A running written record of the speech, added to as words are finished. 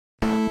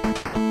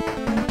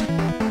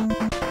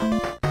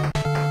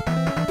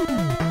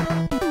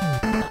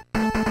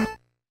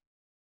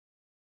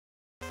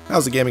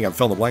How's it gaming? I'm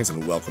Phil in the Blanks,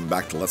 and welcome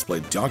back to Let's Play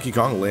Donkey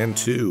Kong Land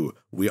 2.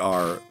 We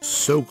are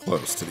so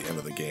close to the end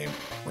of the game.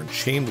 We're in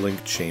Chain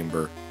Link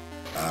Chamber.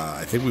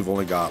 I think we've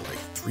only got like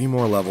 3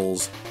 more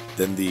levels.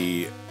 Then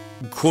the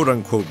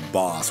quote-unquote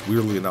boss.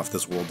 Weirdly enough,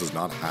 this world does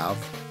not have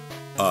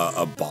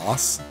a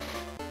boss,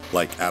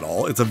 like, at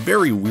all. It's a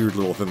very weird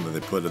little thing that they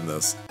put in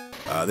this.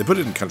 They put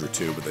it in Country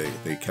 2, but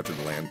they kept it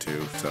in Land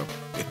 2, so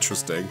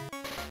interesting.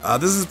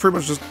 This is pretty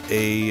much just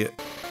a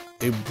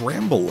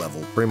bramble level,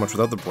 pretty much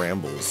without the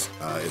brambles.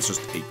 It's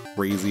just a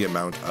crazy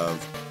amount of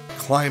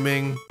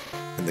climbing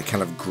and the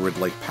kind of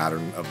grid-like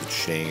pattern of the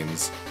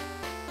chains.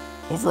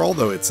 Overall,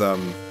 though, it's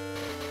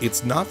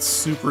not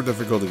super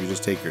difficult if you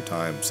just take your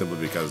time, simply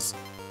because,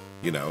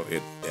 you know,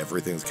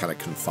 everything's kind of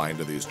confined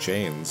to these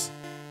chains.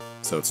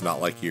 So it's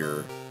not like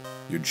you're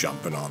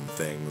jumping on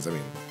things. I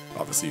mean,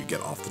 obviously you get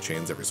off the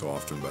chains every so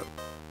often, but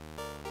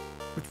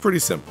it's pretty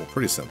simple,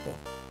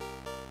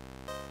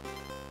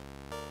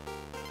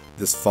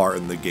 This far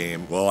in the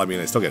game, well, I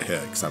mean, I still get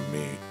hit because I'm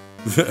me.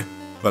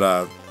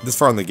 But this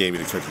far in the game,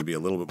 you'd expect it to be a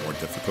little bit more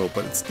difficult,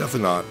 but it's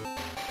definitely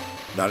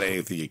not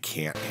anything you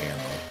can't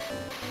handle.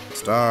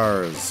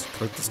 Stars,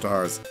 click the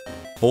stars.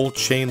 Whole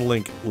chain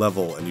link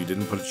level, and you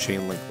didn't put a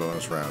chain link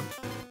bonus round.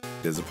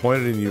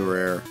 Disappointed in you,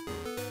 Rare.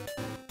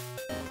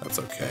 That's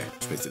okay.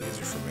 Just makes it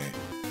easier for me.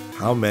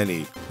 How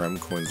many Krem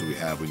coins do we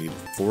have? We need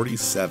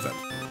 47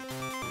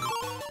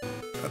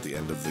 at the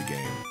end of the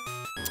game.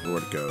 Where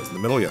it goes. In the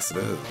middle, yes, it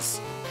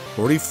is.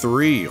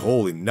 43!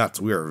 Holy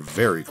nuts, we are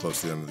very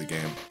close to the end of the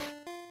game.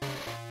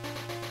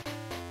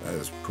 That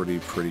is pretty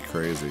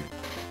crazy.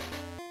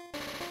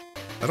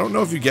 I don't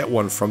know if you get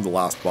one from the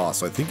last boss,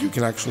 so I think you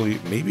can actually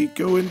maybe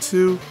go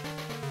into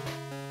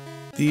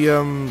the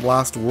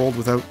last world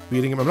without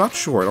beating him. I'm not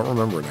sure, I don't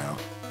remember now.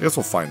 I guess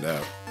we'll find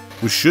out.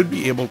 We should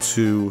be able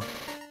to...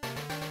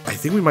 I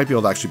think we might be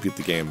able to actually beat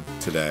the game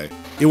today.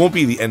 It won't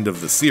be the end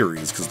of the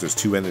series, because there's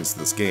 2 endings to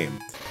this game.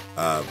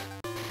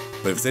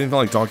 But if it's anything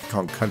like Donkey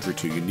Kong Country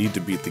 2, you need to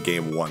beat the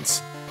game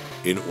once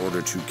in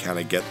order to kind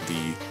of get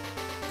the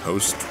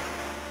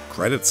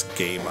post-credits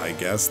game, I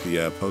guess,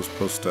 the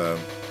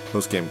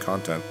post-game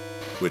content,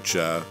 which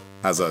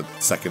has a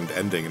second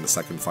ending and a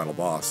second final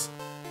boss.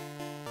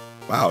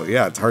 Wow,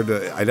 yeah, it's hard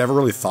to... I never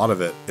really thought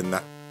of it in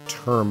that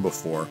term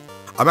before.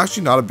 I'm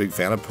actually not a big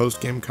fan of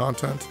post-game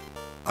content.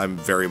 I'm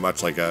very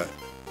much like I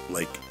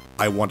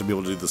want to be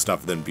able to do the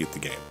stuff and then beat the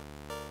game.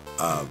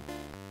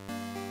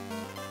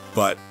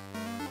 But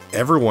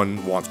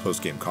everyone wants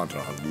post-game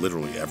content on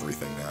literally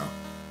everything now.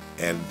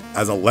 And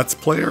as a Let's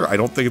Player, I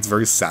don't think it's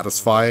very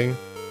satisfying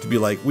to be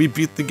like, we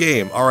beat the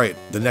game. All right,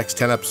 the next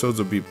 10 episodes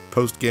will be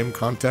post-game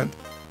content,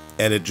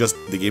 and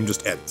the game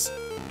just ends. Do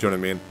you know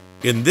what I mean?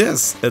 In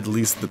this, at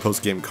least the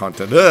post-game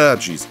content,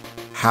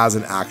 has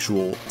an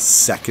actual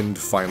second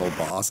final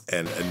boss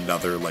and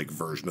another like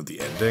version of the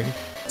ending.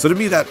 So to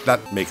me, that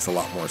makes a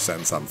lot more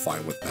sense. I'm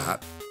fine with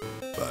that.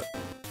 But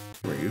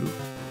where are you?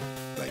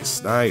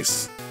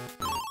 Nice.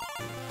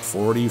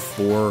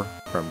 44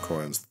 Krem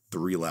coins,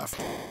 3 left.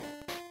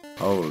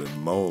 Holy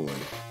moly.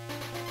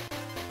 I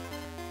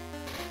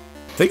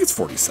think it's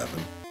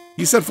 47.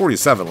 He said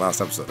 47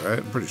 last episode, right?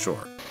 I'm pretty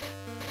sure.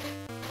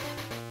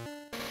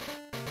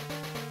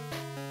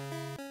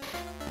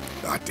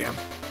 God damn.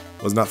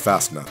 Was not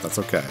fast enough. That's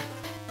okay.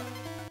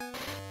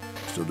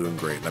 Still doing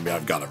great. I mean,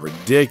 I've got a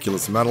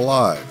ridiculous amount of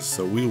lives,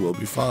 so we will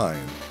be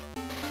fine.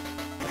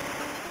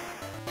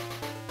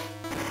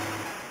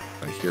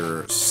 I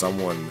hear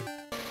someone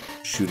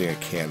shooting a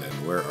cannon.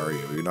 Where are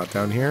you? Are you not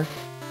down here?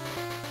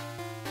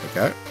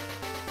 Okay.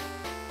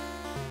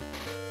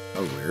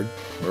 That was weird.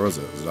 Where was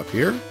it? Was it up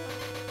here?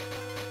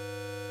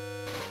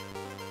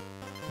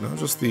 No,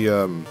 just the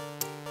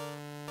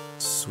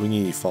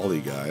swingy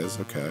folly guys.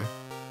 Okay.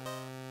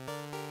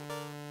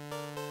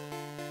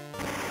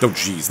 Oh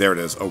geez, there it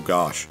is. Oh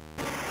gosh.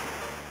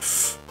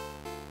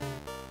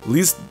 At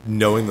least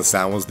knowing the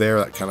sound was there,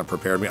 that kind of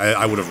prepared me.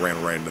 I would have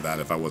ran right into that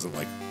if I wasn't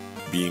like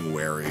being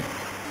wary.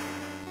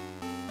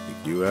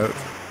 Take you out.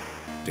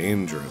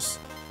 Dangerous.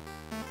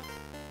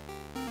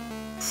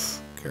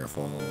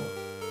 Careful.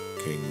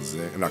 King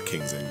Zing. Not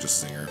King Zing, just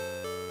Singer.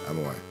 I'm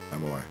away.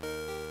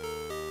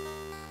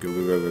 Go.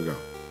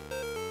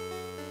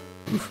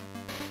 Oof.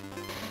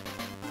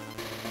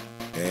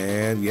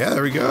 And yeah,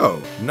 there we go.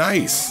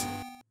 Nice.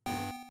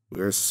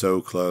 We're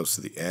so close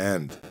to the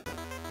end.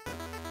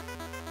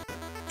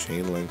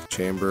 Chain Link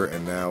Chamber,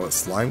 and now a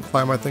Slime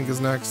Climb, I think, is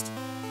next.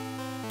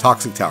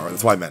 Toxic Tower,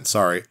 that's what I meant,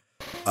 sorry.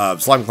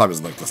 Slime Climb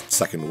isn't like the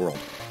second world.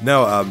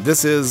 No,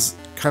 this is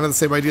kind of the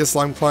same idea as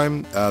Slime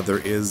Climb. There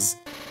is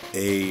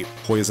a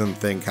poison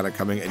thing kind of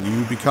coming, and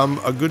you become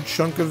a good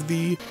chunk of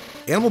the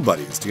animal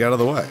buddies to get out of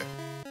the way.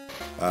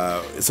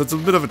 So it's a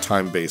bit of a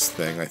time-based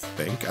thing, I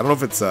think. I don't know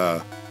if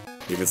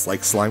it's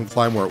like Slime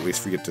Climb, where it waits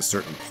for you to get to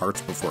certain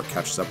parts before it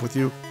catches up with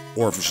you,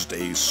 or if it's just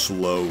a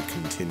slow,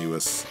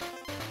 continuous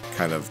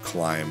kind of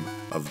climb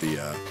of the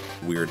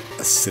weird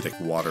acidic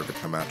water to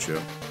come at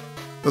you.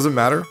 Doesn't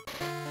matter.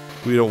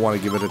 We don't want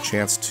to give it a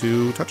chance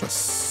to touch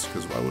us,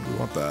 because why would we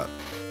want that?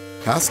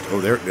 Past? Oh,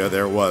 there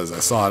it was. I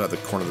saw it at the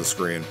corner of the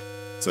screen.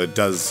 So it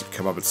does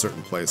come up at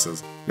certain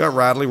places. We got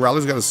Radley.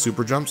 Radley's got a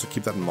super jump, so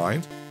keep that in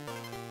mind.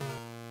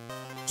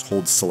 Just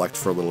hold select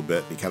for a little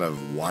bit, and he kind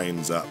of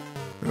winds up.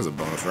 There's a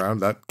bonus round.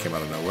 That came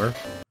out of nowhere.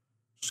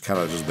 Just kind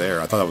of just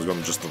there. I thought that was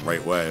going just the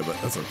right way, but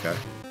that's okay.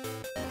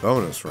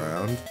 Bonus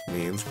round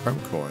means Creme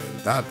Coin.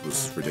 That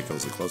was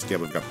ridiculously close. Yeah,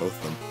 we've got both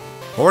of them.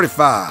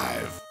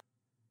 45!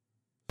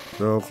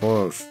 So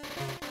close.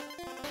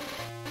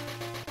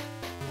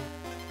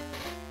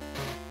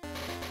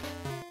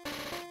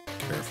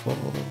 Careful,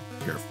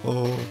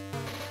 careful.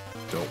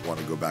 Don't want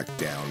to go back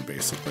down,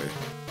 basically.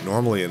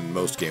 Normally in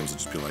most games, it'd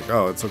just be like,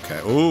 oh, it's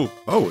okay. Oh,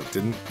 it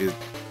didn't,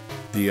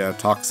 the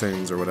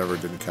toxins or whatever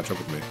didn't catch up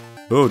with me.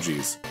 Oh,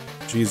 jeez.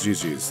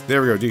 Jeez.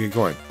 There we go, DK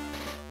coin.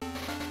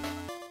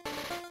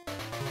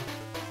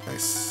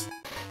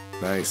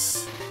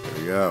 Nice. There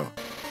we go.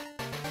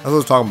 As I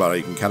was talking about,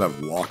 you can kind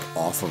of walk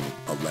off of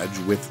a ledge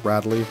with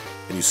Radley,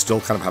 and you still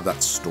kind of have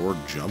that stored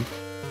jump.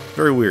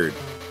 Very weird.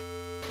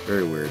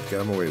 Very weird.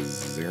 Get him away,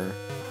 Zinger.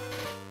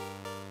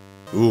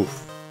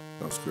 Oof.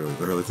 That was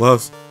really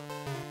close.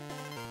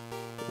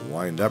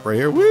 Wind up right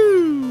here.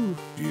 Woo!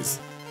 Jeez.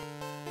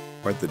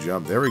 Quite the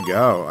jump. There we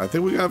go. I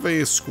think we have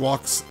a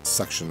Squawks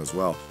section as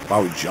well.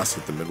 Wow, we just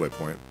hit the midway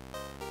point.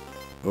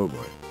 Oh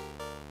boy.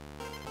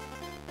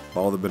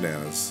 Follow the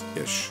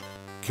bananas-ish.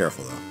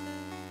 Careful though.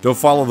 Don't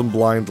follow them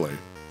blindly.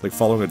 Like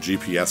following a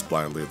GPS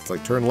blindly. It's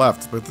like turn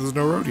left, but there's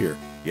no road here.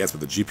 Yes, but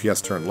the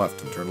GPS turned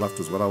left, and turn left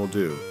is what I will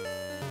do.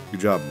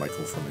 Good job,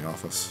 Michael from the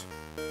office.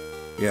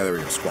 Yeah, there we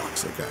go.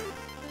 Squawks. Okay.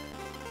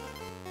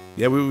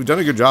 Yeah, we've done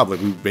a good job.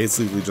 Like, we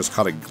basically just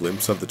caught a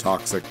glimpse of the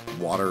toxic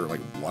water, like,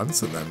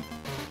 once, and then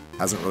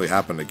hasn't really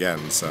happened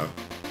again, so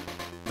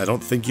I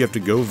don't think you have to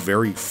go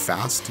very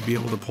fast to be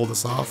able to pull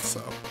this off,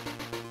 so.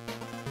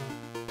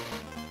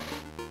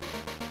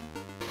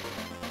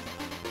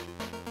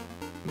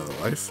 Another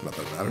life. Not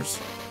that it matters.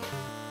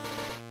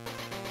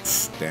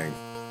 Dang.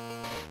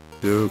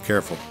 Dude,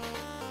 careful.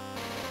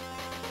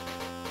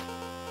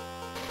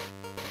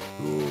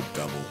 Ooh,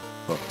 double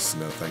hooks.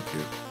 No, thank you.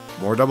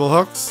 More double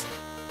hooks?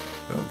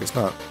 No, guess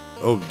not.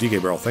 Oh,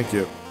 DK barrel, thank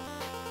you.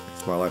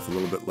 Makes my life a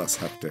little bit less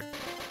hectic.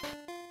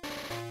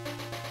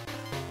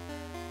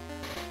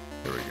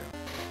 There we go.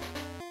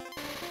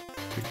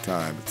 Big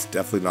time. It's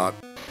definitely not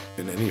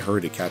in any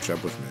hurry to catch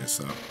up with me,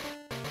 so.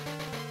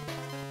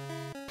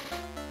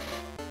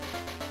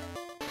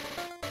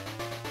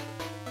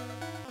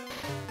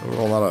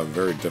 Overall, not a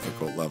very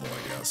difficult level,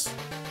 I guess.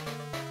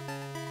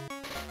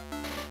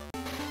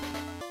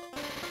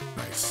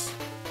 Nice.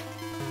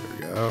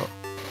 There we go.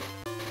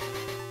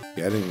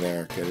 Getting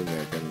there.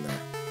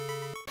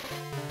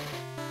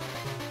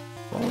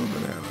 Follow the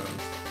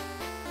bananas.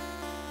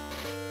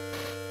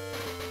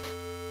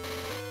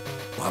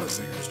 A lot of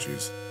zingers,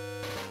 jeez.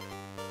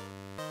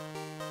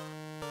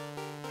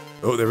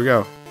 Oh, there we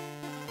go.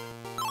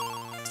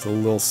 It's a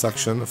little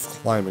section of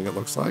climbing, it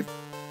looks like.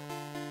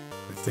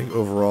 I think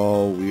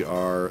overall we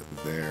are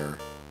there.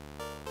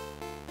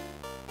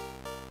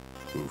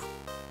 Ooh.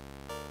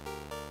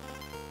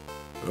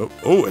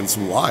 Oh, and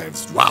some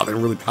lives. Wow, they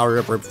really power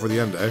up right before the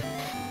end, eh?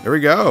 There we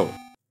go.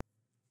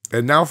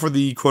 And now for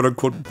the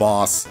quote-unquote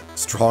boss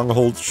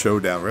Stronghold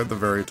Showdown, right at the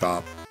very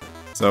top.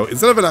 So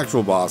instead of an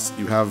actual boss,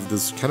 you have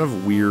this kind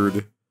of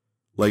weird,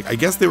 like, I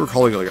guess they were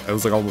calling it, like, it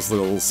was like almost like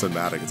a little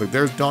cinematic. It's like,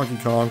 there's Donkey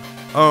Kong.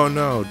 Oh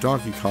no,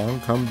 Donkey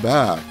Kong, come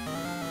back.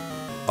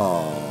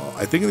 Aw,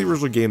 I think in the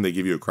original game they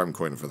give you a Creme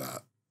Coin for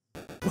that.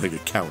 Like,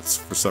 it counts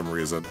for some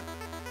reason.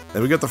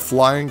 Then we got the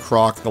Flying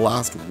Croc, the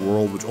last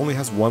world, which only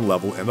has one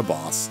level and a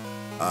boss.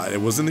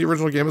 It was in the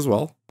original game as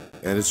well,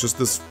 and it's just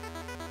this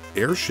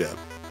airship.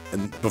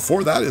 And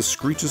before that is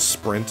Screech's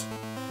Sprint,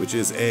 which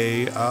is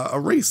a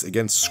race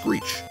against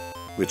Screech,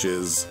 which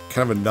is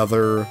kind of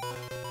another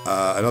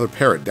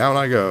parrot. Down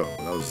I go.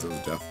 That was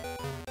death.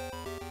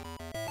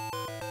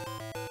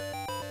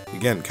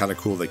 Again, kind of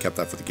cool they kept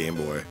that for the Game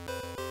Boy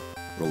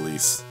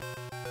release.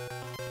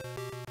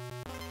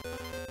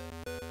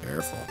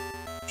 Careful.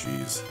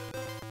 Jeez.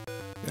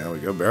 There we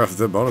go. Bear off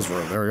the bonus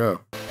room. There we go.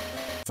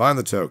 Find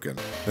the token.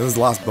 This is the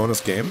last bonus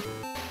game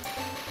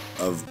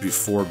of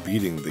before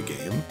beating the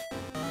game.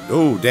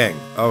 Oh, dang.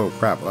 Oh,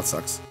 crap. Well, that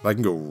sucks. I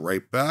can go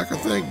right back, I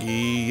think.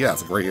 Yeah,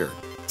 it's like right here.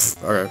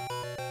 Okay.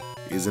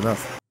 Easy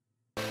enough.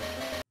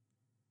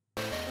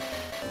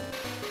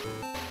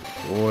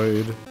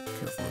 Void.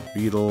 Careful of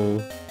beetle.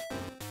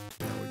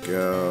 There we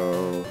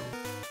go.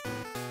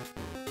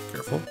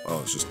 Careful.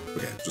 Oh, it's just...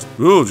 Okay, just...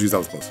 Oh, jeez, that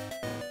was close.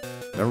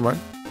 Never mind.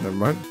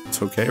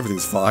 It's okay.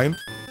 Everything's fine.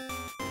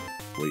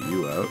 Wait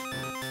you out.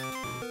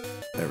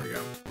 There we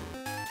go.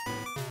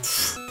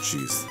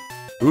 Jeez.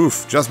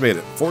 Oof, just made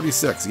it.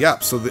 46.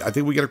 Yep, so I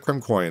think we get a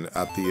Creme Coin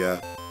at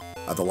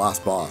the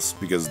last boss,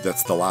 because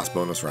that's the last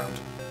bonus round.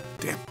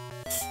 Damn.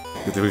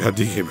 Good thing we got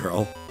DK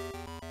Barrel.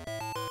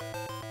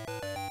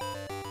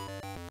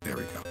 There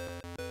we go.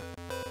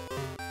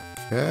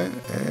 Okay,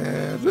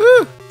 and...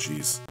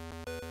 Jeez.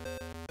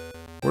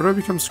 Where did I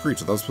become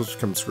Screech? I thought I was supposed to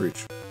become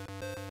Screech.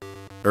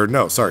 Or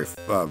no, sorry,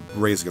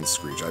 raise against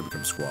Screech. I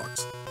become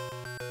Squawks.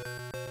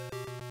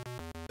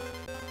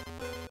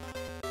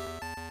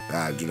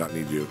 Ah, I do not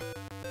need you.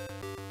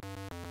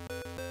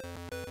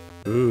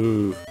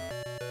 Ooh.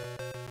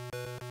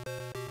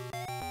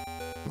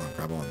 Come on,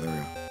 grab on. There we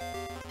go.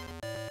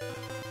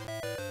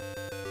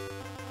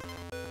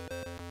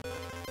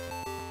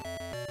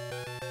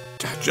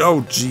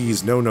 Oh,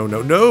 jeez. No, no,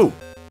 no, no!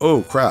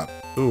 Oh, crap.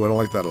 Ooh, I don't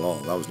like that at all.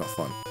 That was not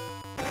fun.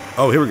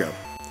 Oh, here we go.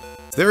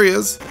 So there he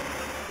is.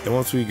 And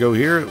once we go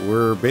here,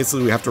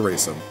 we have to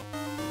race him.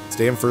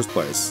 Stay in first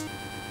place.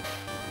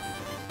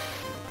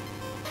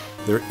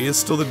 There is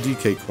still the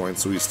DK coin,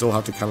 so we still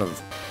have to kind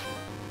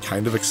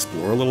of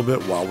explore a little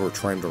bit while we're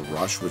trying to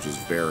rush, which is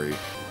very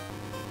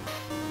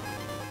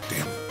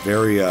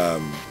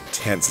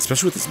tense,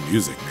 especially with this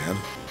music, man.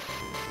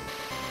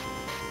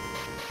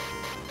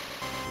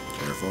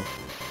 Careful.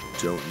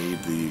 Don't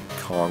need the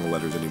Kong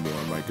letters anymore.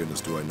 My goodness,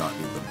 do I not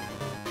need them.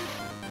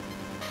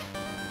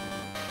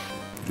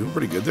 Doing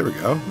pretty good. There we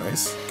go.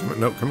 Nice.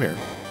 Come here.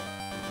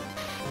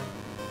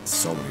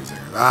 So many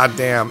zingers. Ah,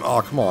 damn.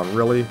 Oh, come on.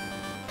 Really?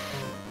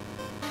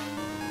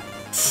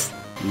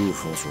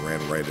 Oof, almost ran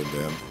right into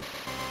him.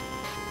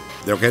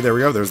 Okay, there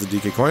we go. There's the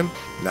DK coin.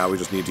 Now we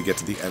just need to get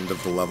to the end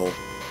of the level.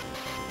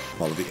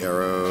 Follow the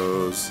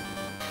arrows.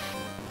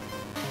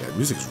 Yeah,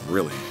 music is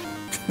really,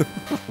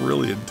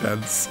 really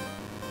intense.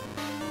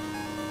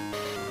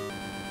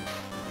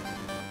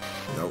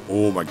 No,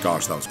 oh my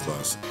gosh, that was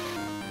close.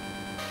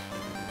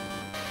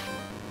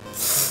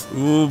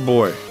 Oh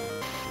boy.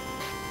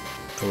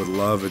 I would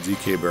love a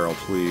DK barrel,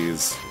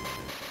 please.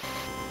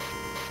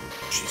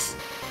 Jeez.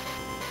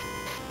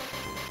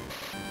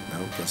 No,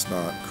 guess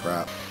not.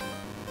 Crap.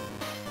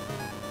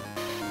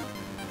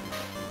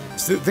 I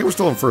think we're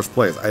still in first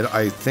place.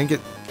 I think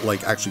it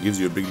actually gives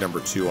you a big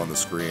number 2 on the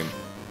screen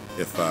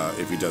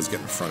if he does get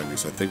in front of you.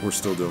 So I think we're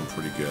still doing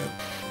pretty good.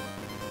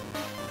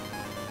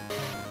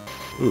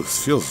 Ooh,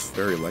 this feels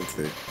very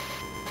lengthy.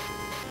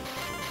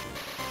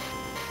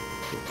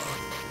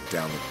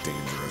 Down look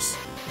dangerous.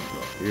 We'll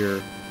go up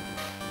here.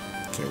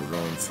 Okay, we're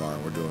going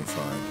fine. We're doing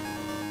fine.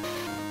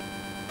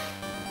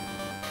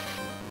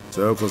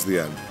 So close to the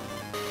end.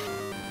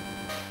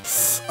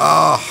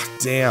 Ah, oh,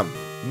 damn.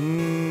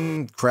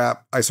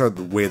 Crap. I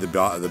started way at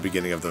the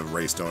beginning of the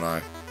race, don't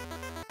I?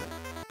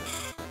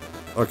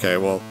 Okay,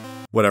 well,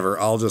 whatever.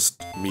 I'll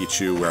just meet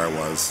you where I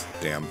was.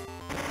 Damn.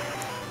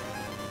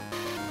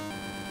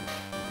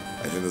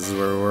 I think this is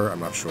where we were. I'm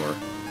not sure.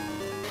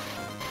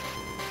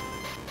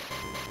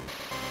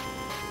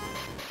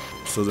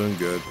 Still doing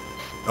good.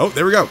 Oh,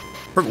 there we go.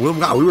 Perfect.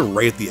 Wow, we were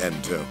right at the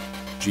end, too.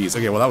 Jeez.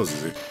 Okay, well, that was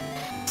easy.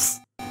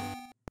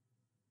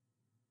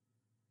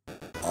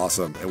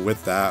 Awesome. And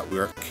with that,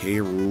 we're at K.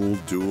 Rool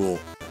Duel.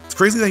 It's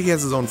crazy that he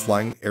has his own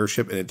flying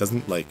airship and it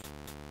doesn't,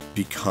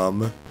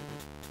 become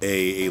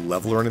a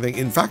level or anything.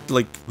 In fact,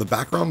 the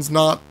background's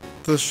not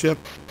the ship,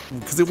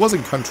 because it was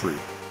in country,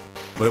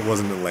 but it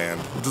wasn't in land,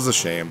 which is a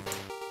shame.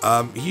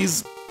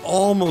 He's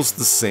almost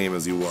the same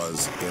as he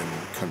was in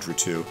Country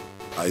 2.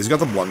 He's got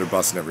the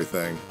blunderbuss and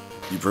everything.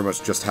 You pretty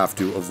much just have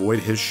to avoid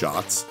his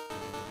shots.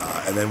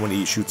 And then when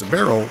he shoots a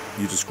barrel,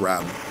 you just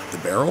grab the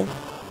barrel.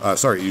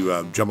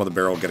 You jump on the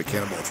barrel, get a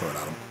cannonball, throw it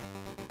at him.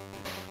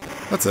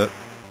 That's it.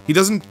 He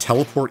doesn't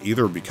teleport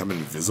either or become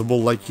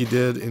invisible like he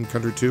did in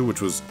Country 2,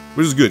 which is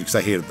good, because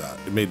I hated that.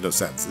 It made no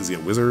sense. Is he a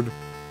wizard?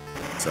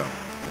 So,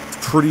 it's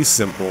pretty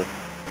simple.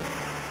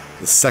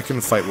 The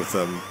second fight with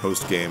them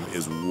post-game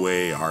is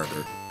way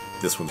harder.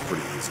 This one's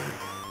pretty easy.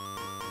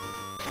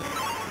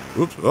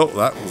 Oops. Oh,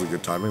 that was a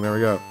good timing. There we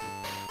go.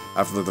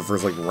 After the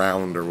first,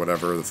 round or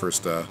whatever, the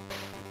first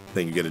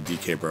thing, you get a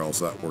DK barrel,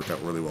 so that worked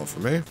out really well for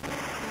me.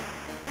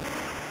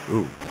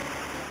 Ooh.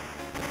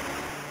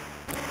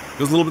 It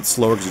goes a little bit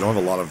slower because you don't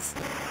have a lot of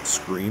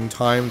screen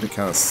time to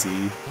kind of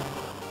see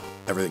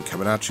everything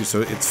coming at you,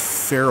 so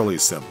it's fairly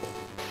simple.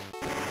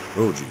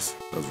 Oh, jeez.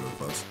 That was really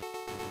close.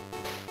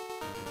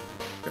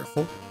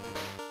 Careful.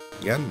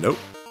 Again, nope.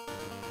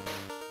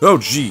 Oh,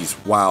 jeez.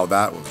 Wow,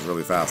 that was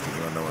really fast. I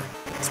don't know where.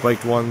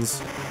 Spiked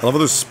ones. I love how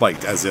they're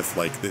spiked, as if,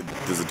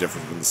 there's a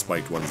difference between the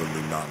spiked ones and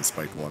the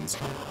non-spiked ones.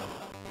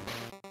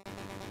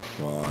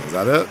 Come on, is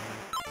that it?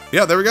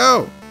 Yeah, there we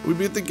go! We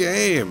beat the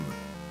game!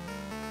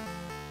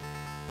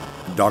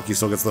 And Donkey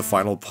still gets the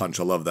final punch.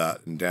 I love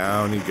that. And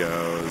down he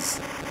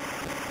goes.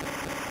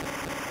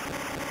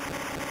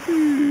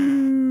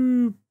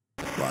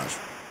 Flash.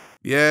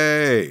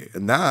 Yay!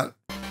 And that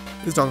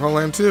is Donkey Kong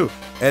Land 2.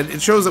 And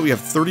it shows that we have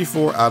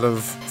 34 out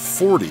of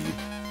 40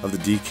 of the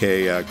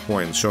DK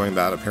coins, showing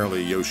that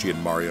apparently Yoshi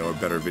and Mario are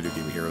better video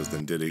game heroes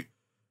than Diddy,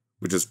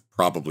 which is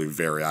probably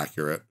very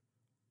accurate.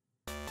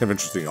 Kind of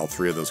interesting, all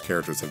 3 of those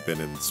characters have been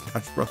in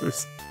Smash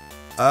Brothers.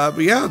 But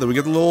yeah, then we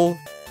get the little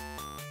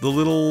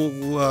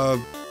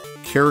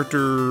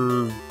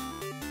character,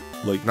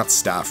 not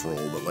staff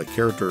roll, but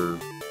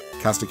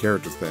cast a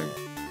character thing.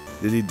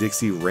 Diddy,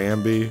 Dixie,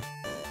 Rambi.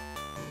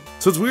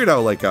 So it's weird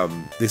how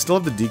they still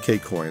have the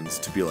DK coins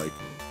to be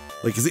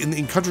because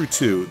in Country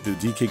 2, the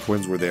DK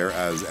coins were there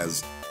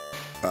as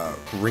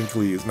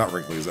Cranky's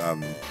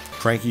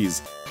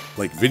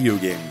video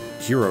game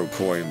hero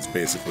coins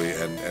basically,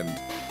 and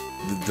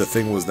the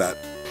thing was that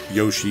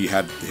Yoshi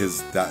had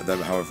that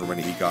however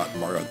many he got,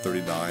 Mario had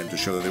 39, to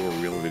show that they were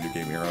real video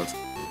game heroes.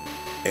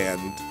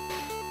 And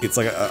it's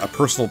like a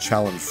personal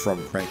challenge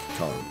from Cranky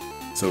Kong.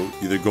 So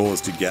the goal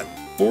is to get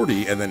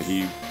 40, and then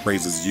he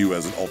praises you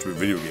as an ultimate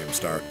video game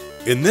star.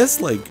 In this,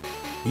 like,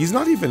 he's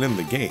not even in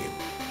the game.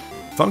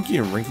 Funky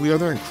and Wrinkly are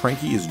there, and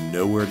Cranky is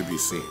nowhere to be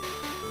seen.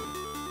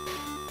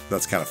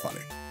 That's kind of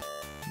funny.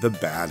 The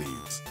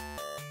baddies.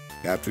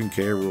 Captain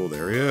K. Rool,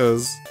 there he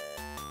is.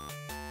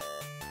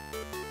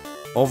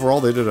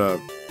 Overall, they did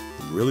a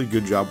really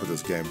good job with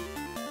this game.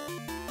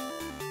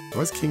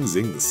 Why is King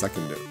Zing the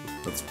second?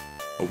 That's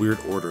a weird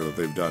order that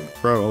they've done.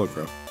 Crow, hello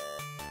Crow.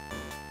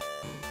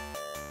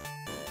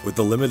 With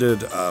the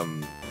limited,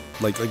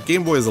 like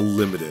Game Boy is a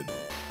limited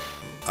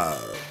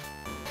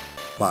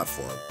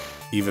platform,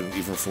 even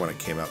for when it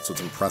came out. So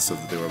it's impressive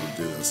that they were able to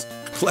do this.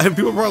 And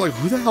people were like,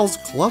 "Who the hell's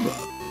Clubba?"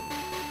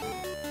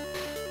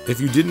 If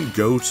you didn't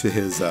go to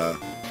his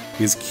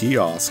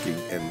kiosk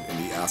and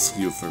he asked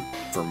you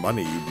for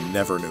money, you'd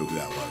never know who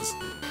that was.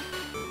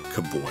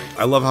 Kaboing!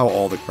 I love how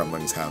all the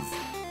Kremlings have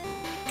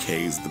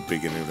K's at the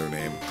beginning of their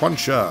name.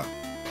 Cruncha.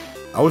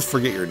 I always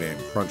forget your name,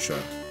 Cruncha.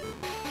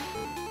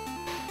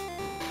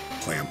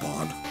 Clamp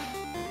on.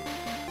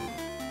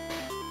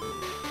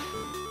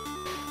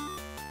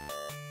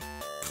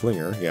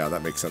 Klinger, yeah,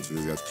 that makes sense for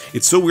these guys.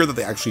 It's so weird that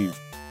they actually,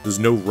 there's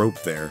no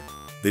rope there.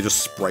 They just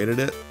sprited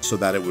it so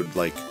that it would,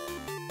 like,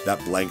 that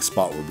blank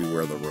spot would be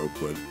where the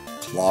rope would.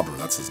 Clobber,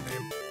 that's his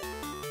name.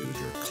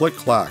 Click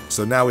Clack.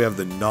 So now we have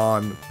the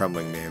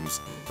non-Kremling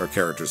names, or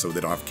characters, so they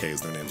don't have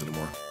K's in their names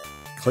anymore.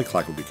 Click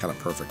Clack would be kind of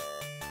perfect.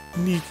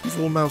 Neat, his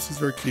little mouse is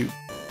very cute.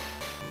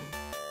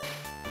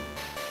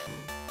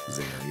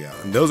 Zinger, yeah.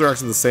 And those are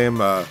actually the same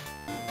as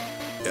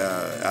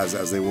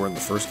they were in the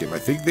first game. I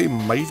think they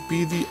might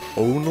be the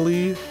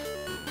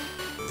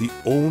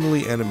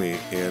only enemy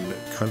in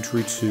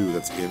Country 2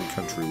 that's in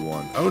Country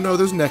 1. Oh no,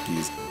 there's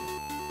Neckies.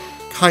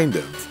 Kind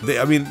of.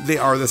 I mean, they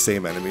are the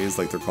same enemies,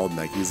 like they're called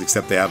Neckies,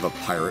 except they have a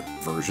pirate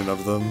version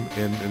of them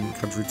in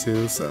Country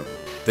 2, so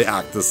they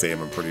act the same,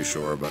 I'm pretty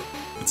sure, but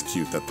it's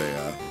cute that they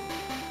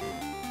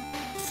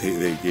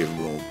gave him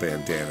a little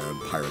bandana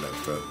and pirate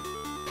outfit.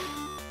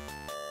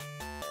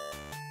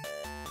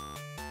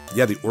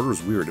 Yeah, the order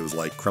was weird. It was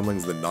like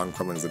Kremlings, then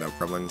non-Kremlings, then now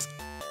Kremlings.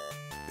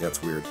 Yeah,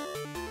 it's weird.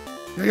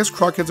 Yeah, I guess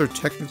Crockheads are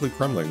technically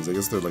Kremlings. I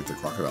guess they're like the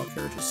crocodile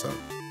characters, so.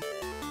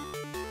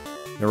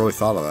 Never really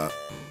thought of that.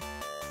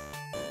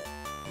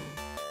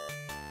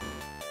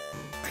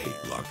 I hate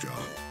Lockjaw.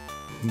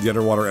 The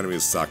underwater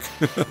enemies suck.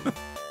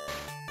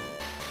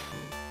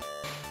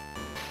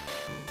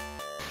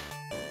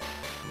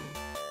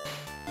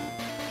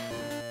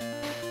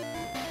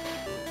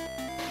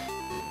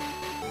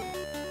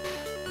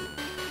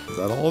 Is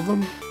that all of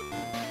them?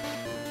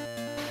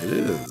 It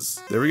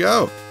is. There we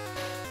go.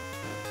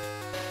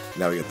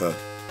 Now we get the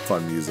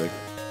fun music.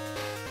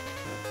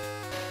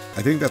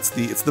 I think it's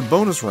the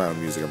bonus round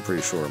music, I'm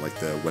pretty sure, like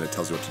when it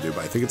tells you what to do,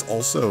 but I think it's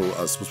also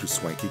supposed to be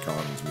Swanky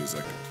Kong's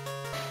music.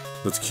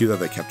 So it's cute that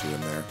they kept it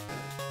in there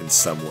in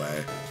some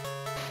way.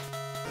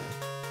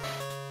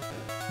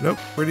 Nope,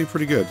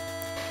 pretty good.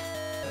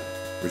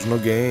 Original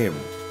game.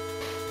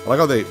 I like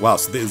how they, wow,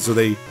 so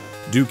they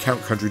do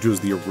count Country 2 as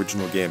the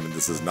original game, and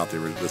this is not the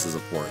original, this is a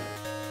port.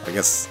 I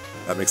guess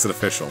that makes it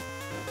official.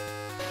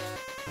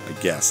 I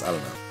guess, I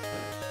don't know.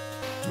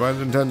 It's by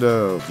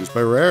Nintendo, produced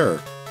by Rare,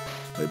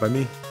 played by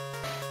me.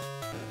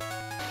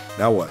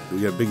 Now what? Do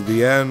we get a big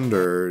the end,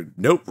 or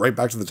nope? Right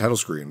back to the title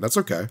screen. That's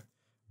okay.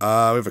 We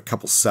have a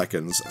couple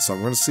seconds, so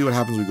I'm going to see what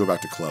happens when we go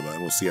back to Clubba,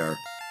 and we'll see our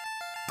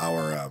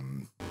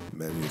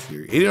menu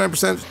here.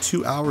 89%,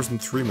 2 hours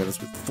and 3 minutes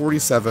with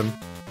 47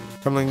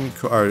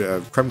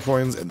 Krem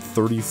coins and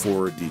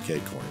 34 DK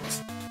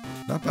coins.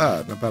 Not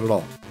bad at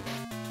all.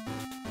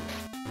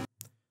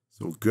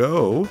 So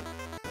go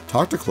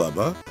talk to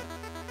Clubba.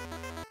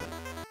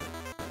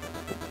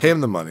 Pay him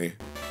the money.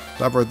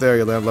 Stop right there,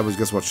 you land lubbers.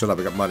 Guess what? Shut up,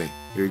 I got money.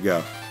 Here you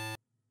go.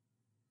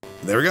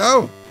 There we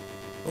go.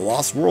 The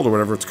Lost World, or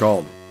whatever it's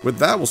called. With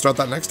that, we'll start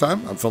that next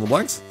time. I'm Phil the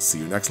Blanks. See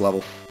you next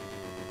level.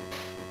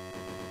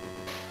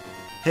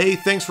 Hey,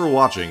 thanks for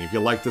watching. If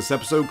you liked this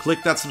episode,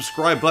 click that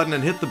subscribe button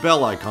and hit the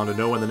bell icon to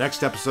know when the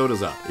next episode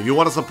is up. If you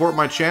want to support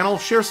my channel,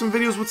 share some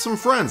videos with some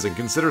friends and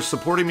consider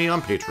supporting me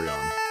on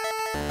Patreon.